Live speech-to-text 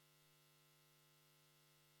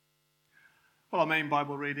Well, our main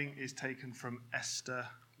Bible reading is taken from Esther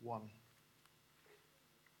 1.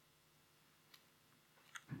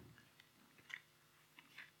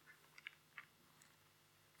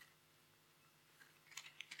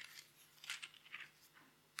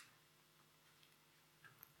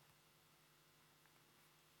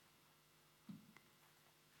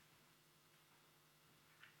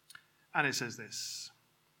 And it says this.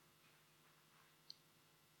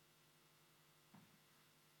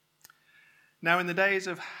 Now in the days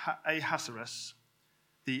of Ahasuerus,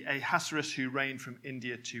 the Ahasuerus who reigned from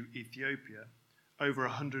India to Ethiopia, over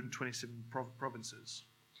 127 provinces.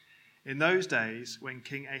 In those days, when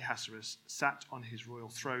King Ahasuerus sat on his royal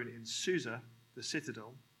throne in Susa, the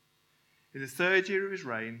citadel, in the 3rd year of his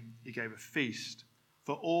reign, he gave a feast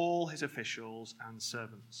for all his officials and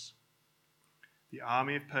servants. The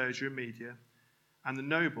army of Persia and Media, and the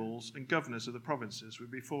nobles and governors of the provinces were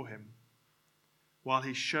before him, while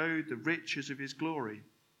he showed the riches of his glory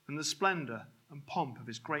and the splendor and pomp of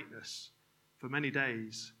his greatness for many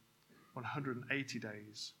days, 180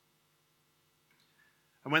 days.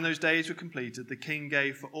 And when those days were completed, the king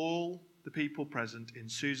gave for all the people present in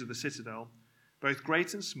Susa the citadel, both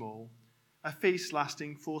great and small, a feast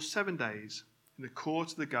lasting for 7 days in the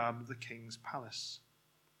court of the garden of the king's palace.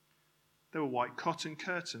 There were white cotton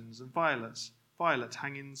curtains and violet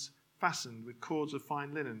hangings fastened with cords of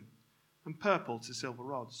fine linen, and purple to silver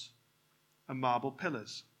rods, and marble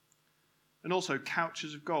pillars, and also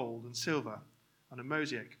couches of gold and silver on a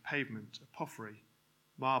mosaic pavement of porphyry,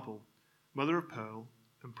 marble, mother of pearl,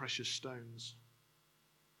 and precious stones.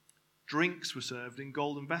 Drinks were served in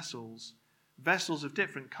golden vessels, vessels of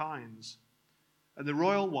different kinds, and the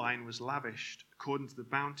royal wine was lavished according to the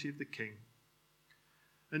bounty of the king.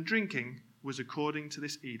 And drinking was according to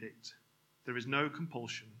this edict. There is no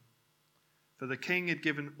compulsion. For the king had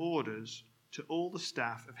given orders to all the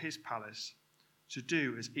staff of his palace to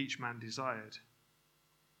do as each man desired.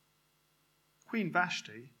 Queen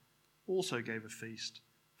Vashti also gave a feast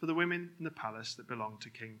for the women in the palace that belonged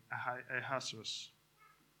to King Ahasuerus.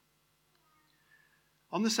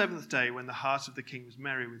 On the 7th day, when the heart of the king was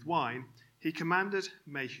merry with wine, he commanded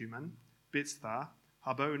Mehuman, Biztha,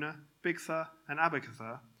 Harbona, Bigtha, and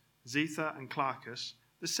Abagtha, Zethar and Clarchus,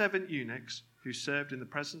 the 7 eunuchs who served in the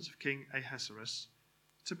presence of King Ahasuerus,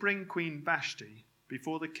 to bring Queen Vashti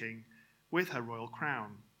before the king with her royal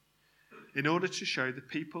crown, in order to show the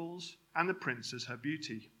peoples and the princes her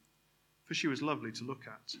beauty, for she was lovely to look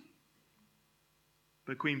at.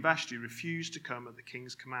 But Queen Vashti refused to come at the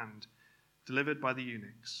king's command, delivered by the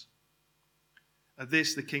eunuchs. At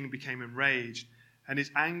this the king became enraged, and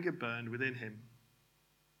his anger burned within him.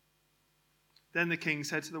 Then the king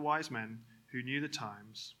said to the wise men who knew the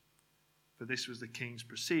times, for this was the king's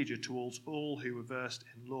procedure towards all who were versed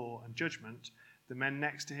in law and judgment, the men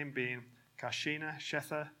next to him being Karshena,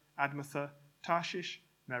 Shether, Admatha, Tarshish,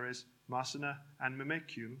 Meres, Marsena, and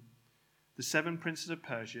Memucan, the 7 princes of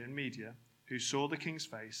Persia and Media, who saw the king's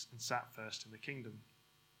face and sat first in the kingdom.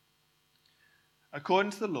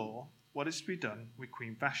 According to the law, what is to be done with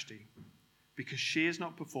Queen Vashti, because she has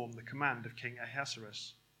not performed the command of King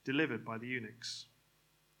Ahasuerus, delivered by the eunuchs.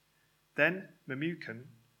 Then Memucan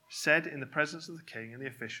said in the presence of the king and the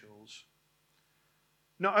officials,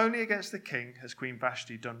 not only against the king has Queen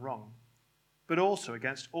Vashti done wrong, but also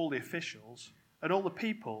against all the officials and all the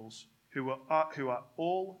peoples who were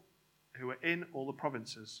in all the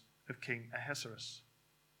provinces of King Ahasuerus.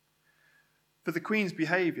 For the queen's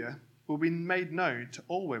behavior will be made known to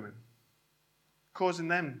all women, causing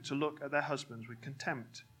them to look at their husbands with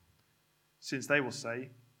contempt, since they will say,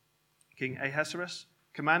 King Ahasuerus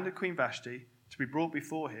commanded Queen Vashti to be brought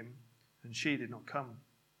before him, and she did not come.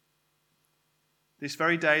 This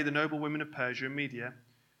very day the noble women of Persia and Media,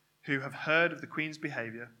 who have heard of the queen's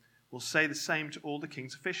behavior, will say the same to all the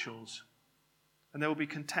king's officials, and there will be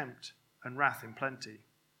contempt and wrath in plenty.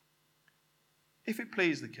 If it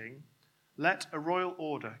please the king, let a royal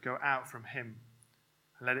order go out from him,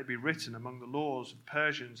 and let it be written among the laws of the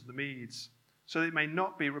Persians and the Medes, so that it may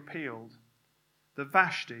not be repealed, that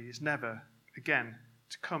Vashti is never again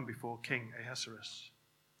to come before King Ahasuerus.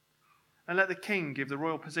 And let the king give the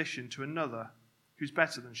royal position to another who's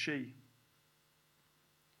better than she.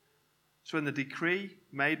 So when the decree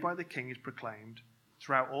made by the king is proclaimed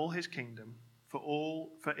throughout all his kingdom, for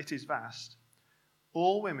it is vast,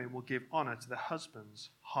 all women will give honor to their husbands,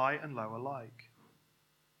 high and low alike.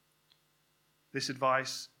 This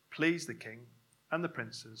advice pleased the king and the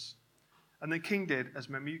princes, and the king did as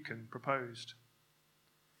Memucan proposed.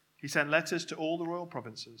 He sent letters to all the royal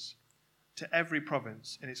provinces, to every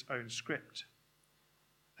province in its own script,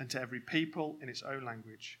 and to every people in its own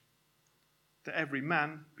language. that every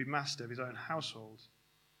man be master of his own household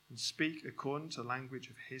and speak according to the language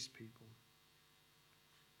of his people.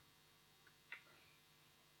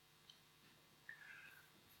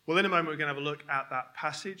 Well, in a moment we're going to have a look at that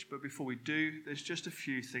passage, but before we do, there's just a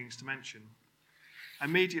few things to mention.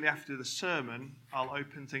 Immediately after the sermon, I'll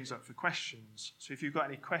open things up for questions. So if you've got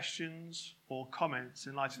any questions or comments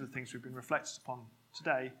in light of the things we've been reflected upon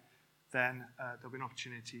today, then there'll be an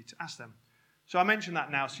opportunity to ask them. So I mention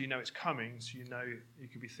that now so you know it's coming, so you know you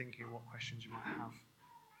could be thinking what questions you might have.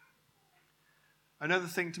 Another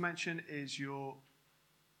thing to mention is your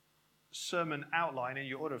sermon outline. In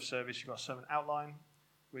your order of service, you've got a sermon outline,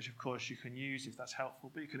 which of course you can use if that's helpful,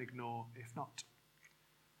 but you can ignore if not.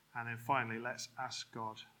 And then finally, let's ask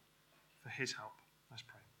God for his help. Let's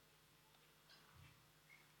pray.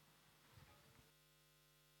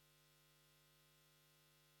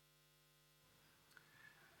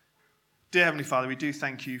 Dear Heavenly Father, we do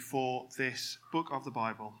thank you for this book of the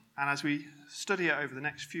Bible. And as we study it over the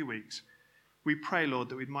next few weeks, we pray, Lord,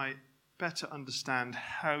 that we might better understand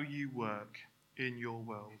how you work in your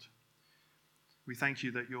world. We thank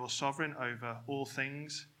you that you're sovereign over all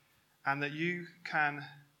things and that you can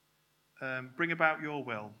bring about your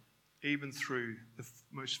will even through the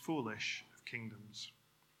most foolish of kingdoms.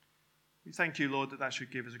 We thank you, Lord, that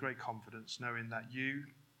should give us a great confidence, knowing that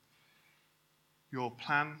your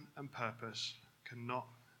plan and purpose cannot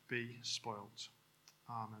be spoilt.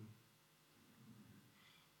 Amen.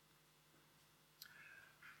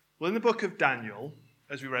 Well, in the book of Daniel,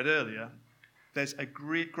 as we read earlier, there's a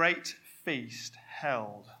great feast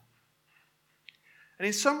held. And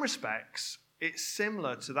in some respects, it's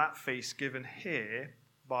similar to that feast given here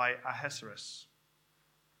by Ahasuerus.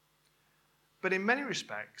 But in many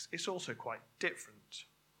respects, it's also quite different.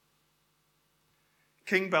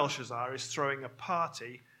 King Belshazzar is throwing a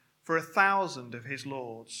party for 1,000 of his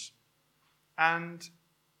lords. And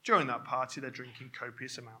during that party, they're drinking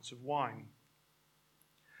copious amounts of wine.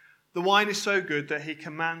 The wine is so good that he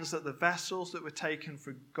commands that the vessels that were taken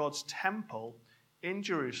for God's temple in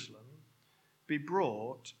Jerusalem be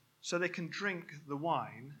brought so they can drink the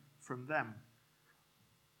wine from them.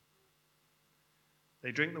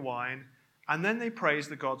 They drink the wine, and then they praise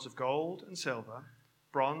the gods of gold and silver,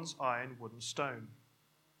 bronze, iron, wood, and stone.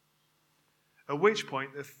 At which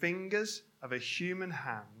point the fingers of a human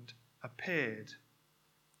hand appeared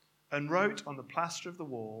and wrote on the plaster of the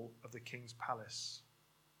wall of the king's palace.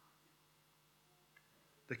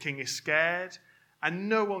 The king is scared, and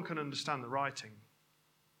no one can understand the writing.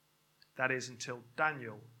 That is, until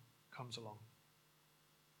Daniel comes along.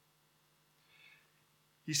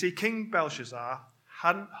 You see, King Belshazzar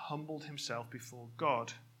hadn't humbled himself before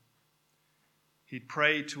God. He'd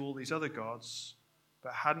prayed to all these other gods,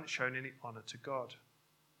 but hadn't shown any honor to God.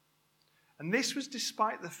 And this was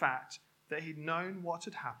despite the fact that he'd known what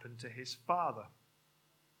had happened to his father.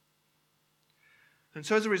 And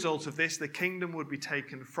so as a result of this, the kingdom would be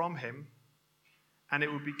taken from him, and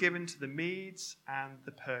it would be given to the Medes and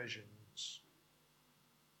the Persians.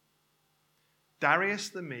 Darius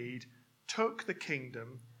the Mede took the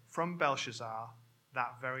kingdom from Belshazzar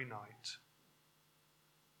that very night.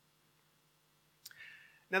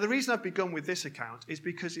 Now, the reason I've begun with this account is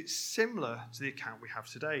because it's similar to the account we have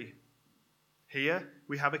today. Here,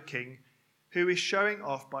 we have a king who is showing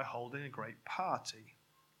off by holding a great party.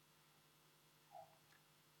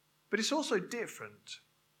 But it's also different.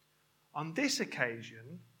 On this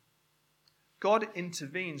occasion, God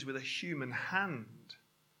intervenes with a human hand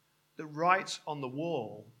that writes on the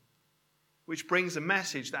wall, which brings a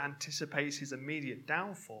message that anticipates his immediate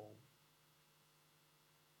downfall.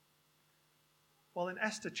 While in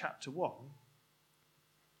Esther chapter 1,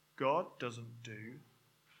 God doesn't do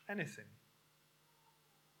anything.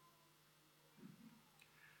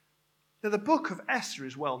 Now, the book of Esther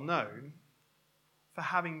is well known for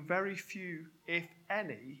having very few, if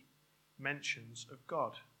any, mentions of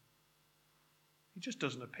God. He just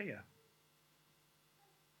doesn't appear.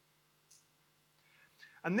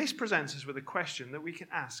 And this presents us with a question that we can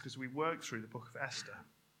ask as we work through the book of Esther,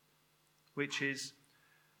 which is,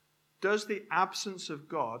 does the absence of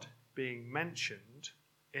God being mentioned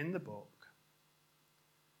in the book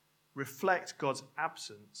reflect God's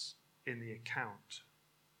absence in the account?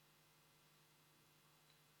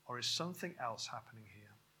 Or is something else happening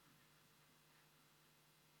here?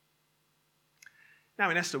 Now,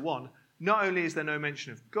 in Esther 1, not only is there no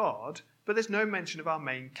mention of God, but there's no mention of our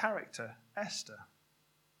main character, Esther.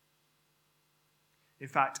 In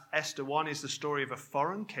fact, Esther 1 is the story of a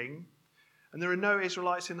foreign king, and there are no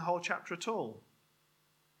Israelites in the whole chapter at all.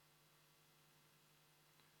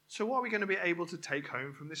 So what are we going to be able to take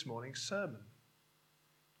home from this morning's sermon?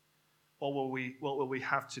 Or what will we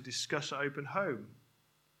have to discuss at Open Home?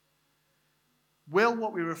 Will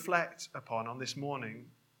what we reflect upon on this morning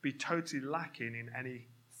be totally lacking in any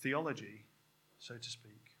theology, so to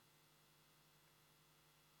speak?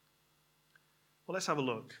 Well, let's have a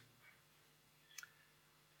look.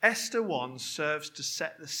 Esther 1 serves to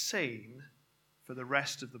set the scene for the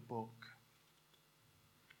rest of the book.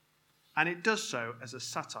 And it does so as a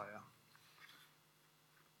satire.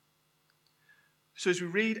 So as we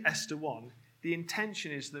read Esther 1, the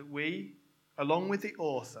intention is that we, along with the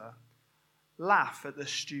author, laugh at the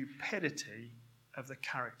stupidity of the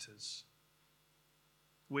characters.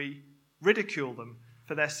 We ridicule them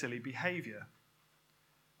for their silly behavior,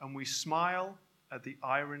 and we smile at the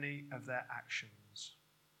irony of their actions.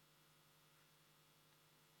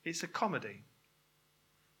 It's a comedy.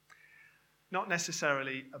 Not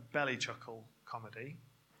necessarily a belly chuckle comedy,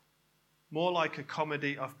 more like a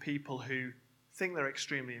comedy of people who think they're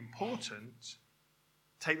extremely important,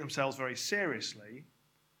 take themselves very seriously,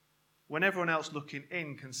 when everyone else looking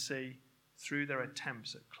in can see through their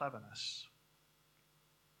attempts at cleverness.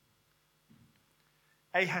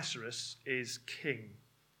 Ahasuerus is king,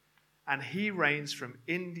 and he reigns from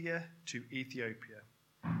India to Ethiopia.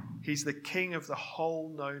 He's the king of the whole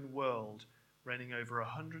known world, reigning over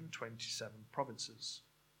 127 provinces.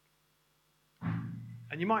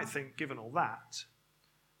 And you might think, given all that,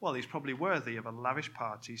 well, he's probably worthy of a lavish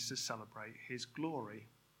parties to celebrate his glory.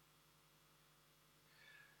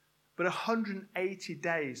 But 180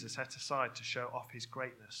 days are set aside to show off his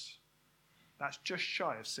greatness. That's just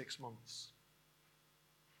shy of 6 months.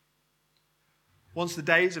 Once the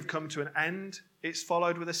days have come to an end, it's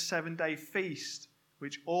followed with a 7-day feast,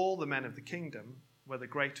 which all the men of the kingdom, whether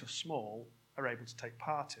great or small, are able to take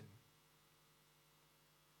part in.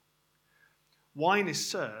 Wine is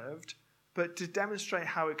served, but to demonstrate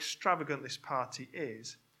how extravagant this party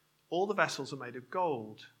is, all the vessels are made of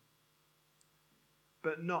gold.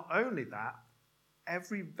 But not only that,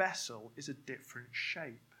 every vessel is a different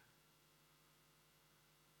shape.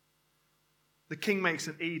 The king makes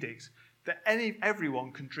an edict that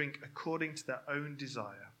everyone can drink according to their own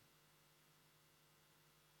desire.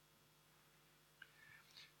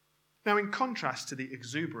 Now, in contrast to the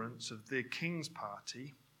exuberance of the king's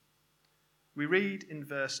party, we read in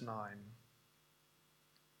verse 9,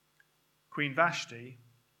 Queen Vashti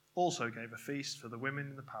also gave a feast for the women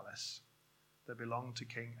in the palace that belonged to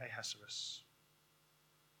King Ahasuerus.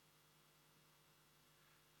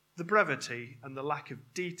 The brevity and the lack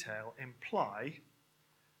of detail imply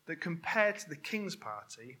that compared to the king's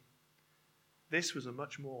party, this was a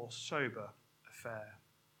much more sober affair.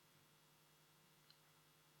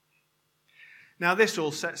 Now, this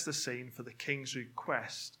all sets the scene for the king's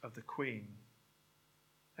request of the queen,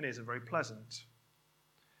 and isn't very pleasant.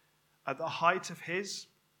 At the height of his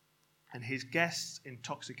and his guests'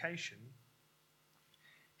 intoxication,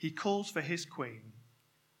 he calls for his queen,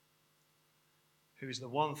 who is the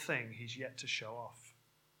one thing he's yet to show off.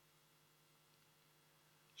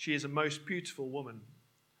 She is a most beautiful woman,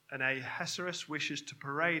 and Ahasuerus wishes to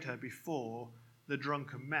parade her before the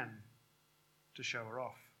drunken men to show her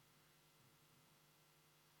off.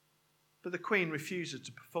 But the queen refuses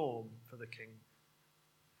to perform for the king,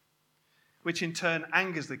 which in turn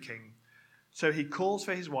angers the king. So he calls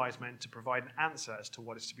for his wise men to provide an answer as to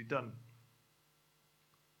what is to be done.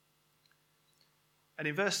 And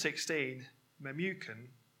in verse 16, Memucan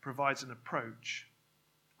provides an approach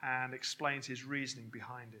and explains his reasoning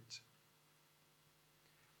behind it.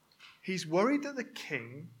 He's worried that the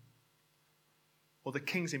king, or the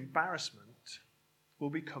king's embarrassment,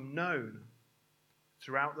 will become known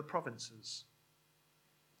throughout the provinces,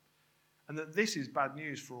 and that this is bad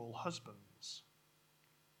news for all husbands.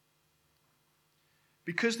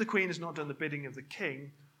 Because the queen has not done the bidding of the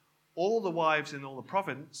king, all the wives in all the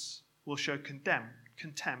province will show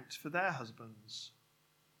contempt for their husbands.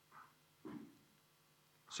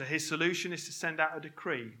 So his solution is to send out a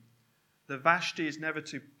decree that Vashti is never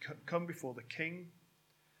to come before the king,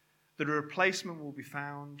 that a replacement will be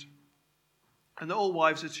found, and that all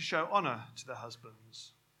wives are to show honour to their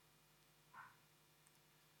husbands.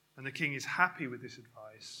 And the king is happy with this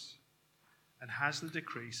advice and has the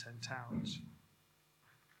decree sent out.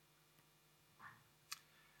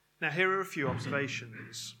 Now, here are a few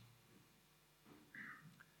observations.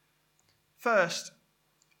 First,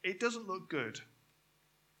 it doesn't look good.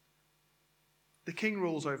 The king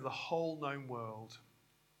rules over the whole known world,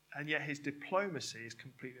 and yet his diplomacy is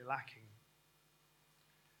completely lacking.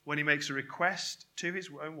 When he makes a request to his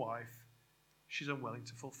own wife, she's unwilling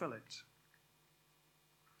to fulfill it.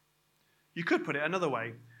 You could put it another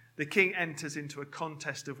way. The king enters into a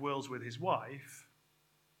contest of wills with his wife,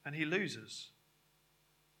 and he loses.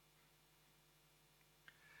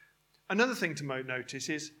 Another thing to notice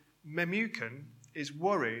is Memucan is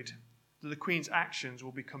worried that the queen's actions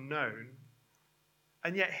will become known,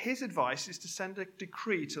 and yet his advice is to send a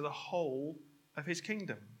decree to the whole of his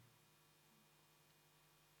kingdom.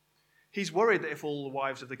 He's worried that if all the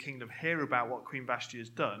wives of the kingdom hear about what Queen Vashti has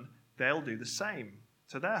done, they'll do the same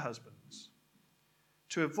to their husbands.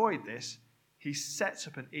 To avoid this, he sets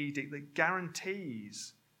up an edict that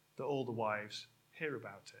guarantees that all the wives hear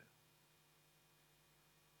about it.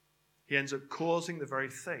 He ends up causing the very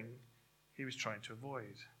thing he was trying to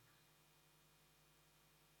avoid.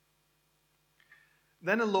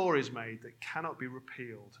 Then a law is made that cannot be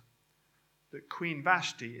repealed, that Queen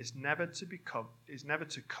Vashti is never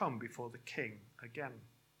to come before the king again.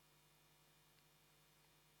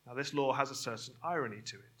 Now this law has a certain irony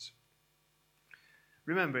to it.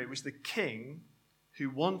 Remember, it was the king who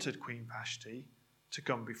wanted Queen Vashti to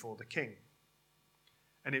come before the king.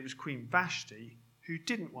 And it was Queen Vashti who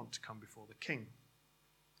didn't want to come before the king.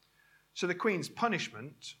 So the queen's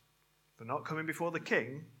punishment for not coming before the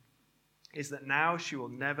king is that now she will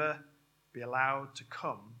never be allowed to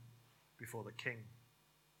come before the king.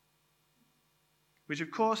 Which,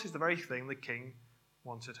 of course, is the very thing the king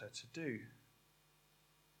wanted her to do.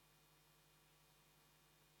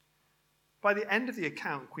 By the end of the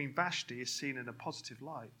account, Queen Vashti is seen in a positive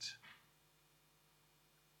light.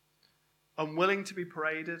 Unwilling to be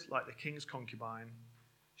paraded like the king's concubine,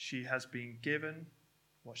 she has been given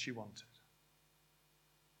what she wanted.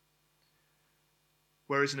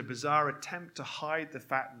 Whereas in a bizarre attempt to hide the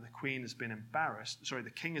fact that the king has been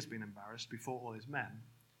embarrassed before all his men,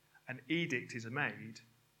 an edict is made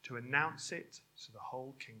to announce it to the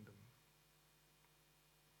whole kingdom.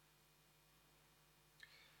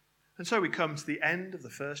 And so we come to the end of the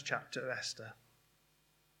first chapter of Esther.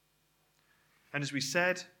 And as we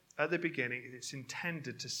said at the beginning, it's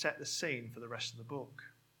intended to set the scene for the rest of the book.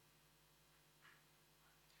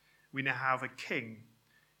 We now have a king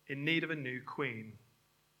in need of a new queen.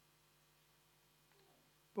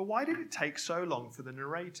 But why did it take so long for the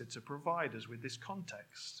narrator to provide us with this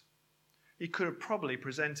context? He could have probably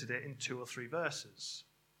presented it in 2 or 3 verses.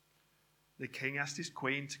 The king asked his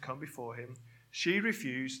queen to come before him. She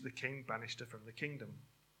refused, the king banished her from the kingdom.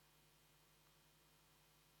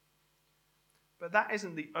 But that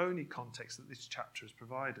isn't the only context that this chapter has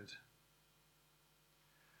provided.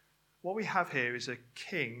 What we have here is a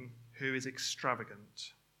king who is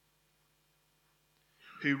extravagant,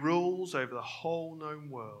 who rules over the whole known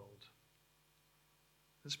world,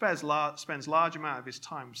 and spends large amount of his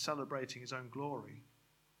time celebrating his own glory.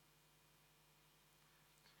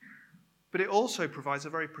 But it also provides a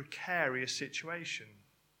very precarious situation.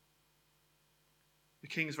 The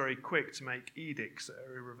king is very quick to make edicts that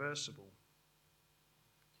are irreversible.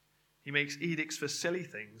 He makes edicts for silly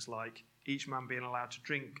things like each man being allowed to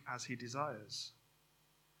drink as he desires.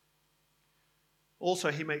 Also,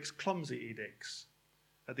 he makes clumsy edicts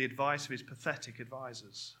at the advice of his pathetic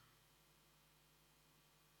advisors.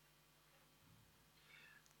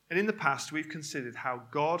 And in the past, we've considered how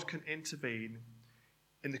God can intervene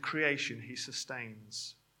in the creation he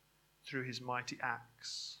sustains through his mighty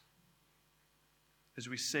acts, as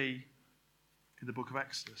we see in the book of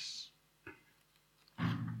Exodus.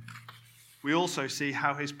 We also see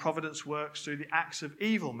how his providence works through the acts of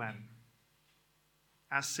evil men,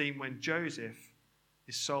 as seen when Joseph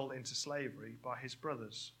is sold into slavery by his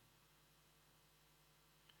brothers.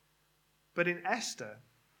 But in Esther,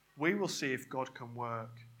 we will see if God can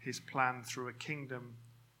work his plan through a kingdom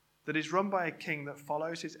that is run by a king that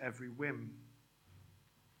follows his every whim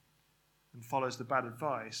and follows the bad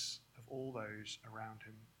advice of all those around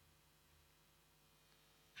him.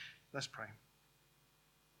 Let's pray.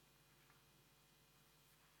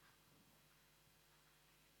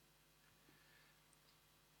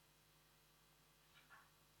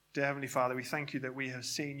 Dear Heavenly Father, we thank you that we have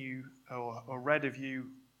seen you or read of you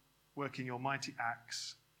working your mighty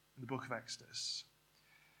acts in the book of Exodus.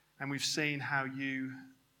 And we've seen how you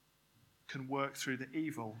can work through the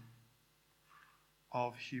evil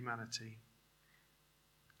of humanity.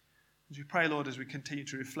 As we pray, Lord, as we continue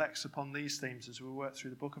to reflect upon these themes as we work through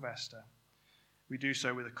the book of Esther, we do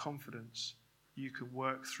so with a confidence you can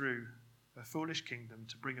work through a foolish kingdom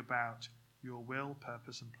to bring about your will,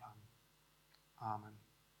 purpose, and plan. Amen.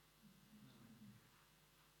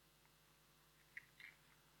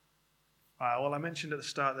 Well, I mentioned at the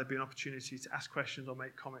start there'd be an opportunity to ask questions or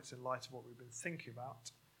make comments in light of what we've been thinking about.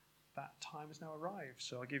 That time has now arrived,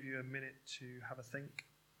 so I'll give you a minute to have a think.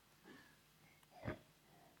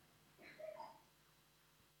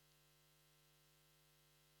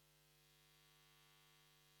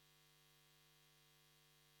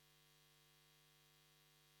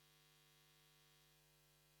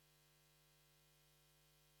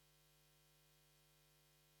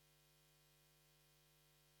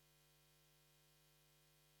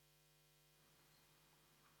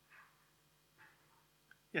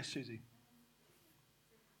 Yes, Susie.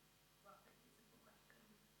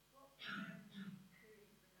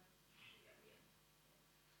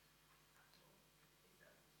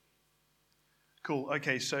 Cool.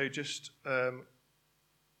 Okay, so just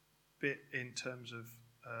bit in terms of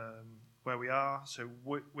where we are. So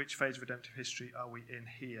which phase of redemptive history are we in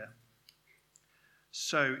here?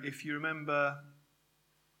 So if you remember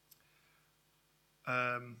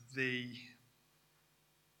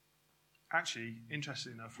actually,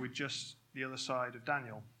 interestingly enough, we're just the other side of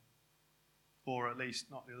Daniel. Or at least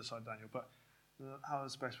not the other side of Daniel, but how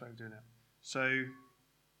is the best way of doing it? So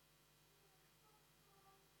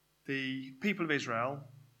the people of Israel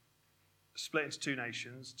split into two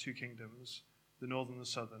nations, two kingdoms, the northern and the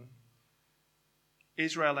southern.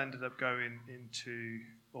 Israel ended up going into,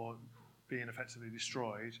 or being effectively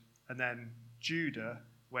destroyed, and then Judah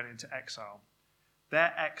went into exile.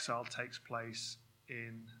 Their exile takes place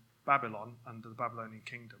in Babylon, under the Babylonian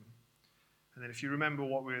kingdom. And then if you remember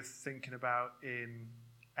what we were thinking about in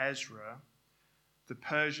Ezra, the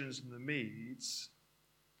Persians and the Medes,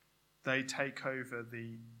 they take over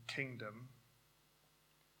the kingdom,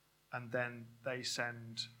 and then they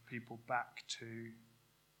send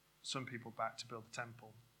some people back to build the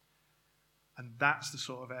temple. And that's the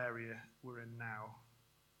sort of area we're in now.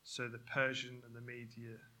 So the Persian and the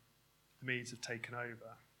Medes have taken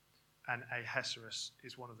over, and Ahasuerus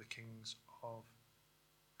is one of the kings of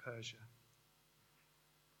Persia.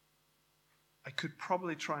 I could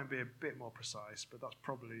probably try and be a bit more precise, but that's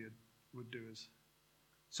probably would do us.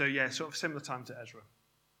 So yeah, sort of similar time to Ezra.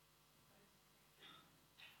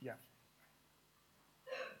 Yeah.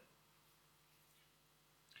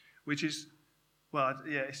 Which is, well,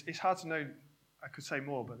 yeah, it's hard to know. I could say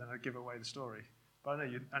more, but then I'd give away the story. But I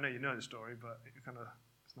know you know the story, but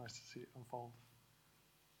it's nice to see it unfold.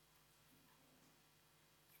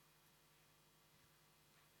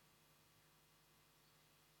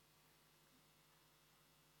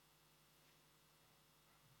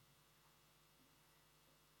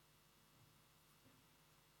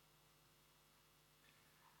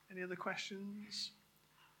 Any other questions?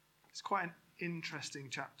 It's quite an interesting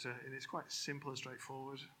chapter, and it's quite simple and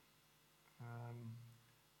straightforward,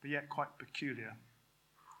 but yet quite peculiar.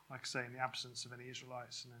 Like I say, in the absence of any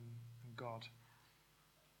Israelites and God,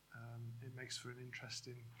 it makes for an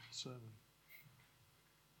interesting sermon.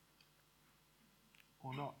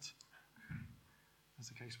 Or not, as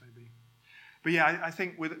the case may be. But yeah, I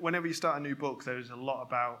think whenever you start a new book, there's a lot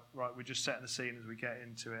about, right, we're just setting the scene as we get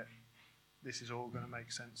into it. This is all going to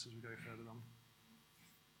make sense as we go further on.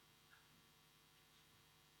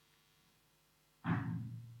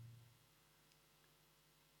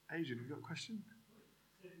 Adrian, have you got a question?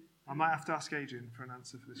 I might have to ask Adrian for an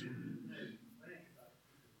answer for this one.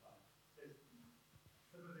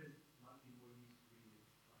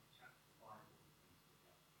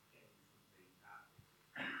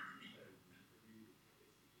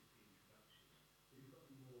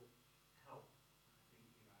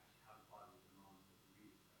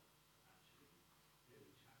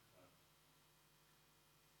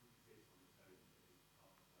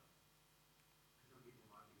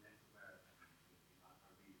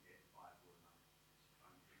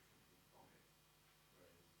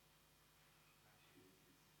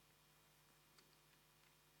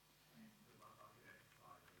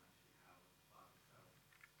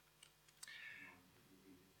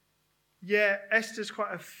 Yeah, Esther's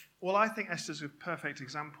I think Esther's a perfect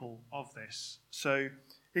example of this. So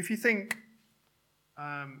if you think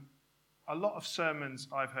a lot of sermons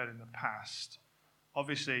I've heard in the past,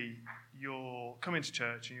 obviously you're coming to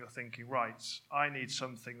church and you're thinking, right, I need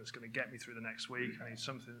something that's going to get me through the next week. I need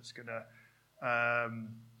something that's going to...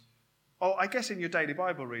 I guess in your daily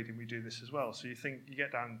Bible reading we do this as well. So you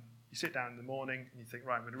sit down in the morning and you think,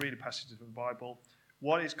 right, I'm going to read a passage from the Bible.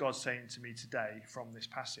 What is God saying to me today from this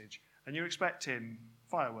passage? And you're expecting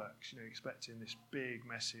fireworks, you're expecting this big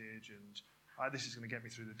message and this is going to get me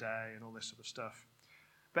through the day and all this sort of stuff.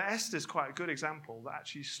 But Esther's quite a good example that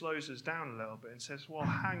actually slows us down a little bit and says, well,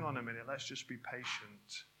 hang on a minute, let's just be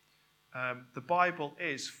patient. The Bible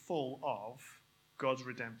is full of God's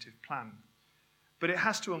redemptive plan. But it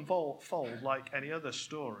has to unfold like any other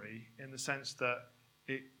story in the sense that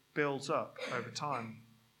it builds up over time.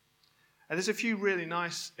 And there's a few really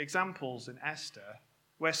nice examples in Esther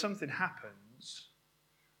where something happens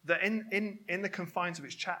that in the confines of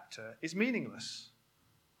its chapter is meaningless.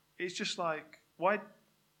 It's just like, why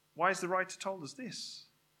has the writer told us this?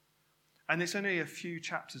 And it's only a few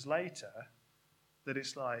chapters later that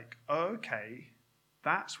it's like, oh, okay,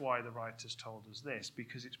 that's why the writer's told us this,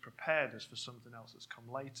 because it's prepared us for something else that's come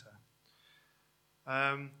later.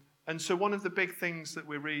 And And so one of the big things that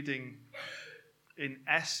we're reading in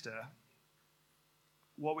Esther,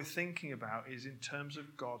 what we're thinking about is in terms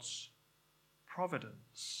of God's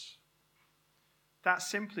providence. That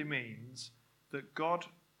simply means that God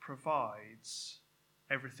provides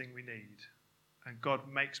everything we need, and God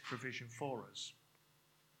makes provision for us.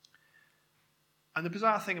 And the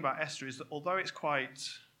bizarre thing about Esther is that although it's quite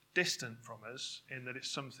distant from us, in that it's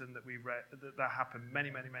something that we read that happened many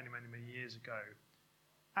years ago,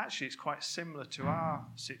 actually it's quite similar to our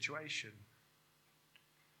situation.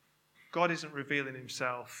 God isn't revealing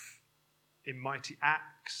himself in mighty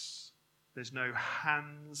acts. There's no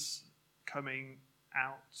hands coming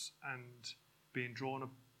out and being drawn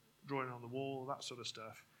on the wall, that sort of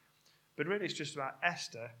stuff. But really it's just about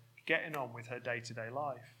Esther getting on with her day-to-day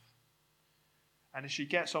life. And as she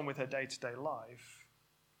gets on with her day-to-day life,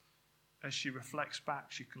 as she reflects back,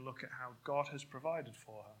 she can look at how God has provided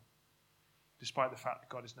for her, despite the fact that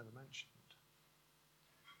God is never mentioned.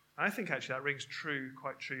 And I think actually that rings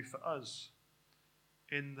quite true for us,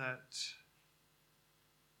 in that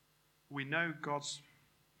we know God's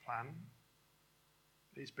plan.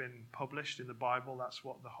 It's been published in the Bible. That's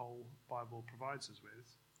what the whole Bible provides us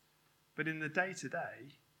with. But in the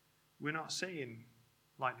day-to-day, we're not seeing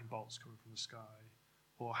lightning bolts coming from the sky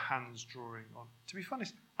or hands drawing on. To be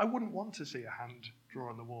honest, I wouldn't want to see a hand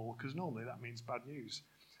draw on the wall, because normally that means bad news.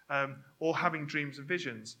 Or having dreams and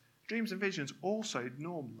visions. Dreams and visions also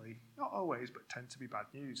normally, not always, but tend to be bad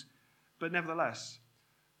news. But nevertheless,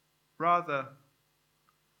 rather,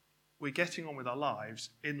 we're getting on with our lives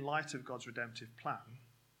in light of God's redemptive plan,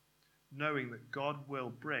 knowing that God will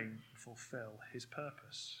bring and fulfill his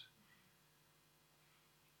purpose.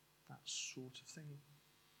 That sort of thing.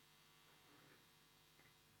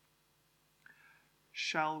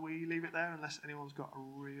 Shall we leave it there, unless anyone's got a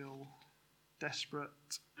real desperate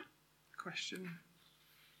question?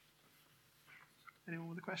 Anyone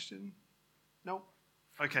with a question? No?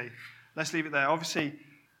 Okay, let's leave it there. Obviously,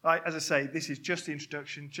 as I say, this is just the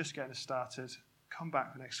introduction, just getting us started. Come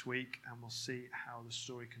back next week and we'll see how the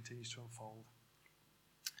story continues to unfold.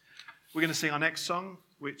 We're going to sing our next song,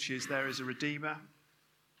 which is There Is a Redeemer,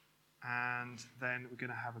 and then we're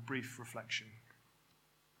going to have a brief reflection.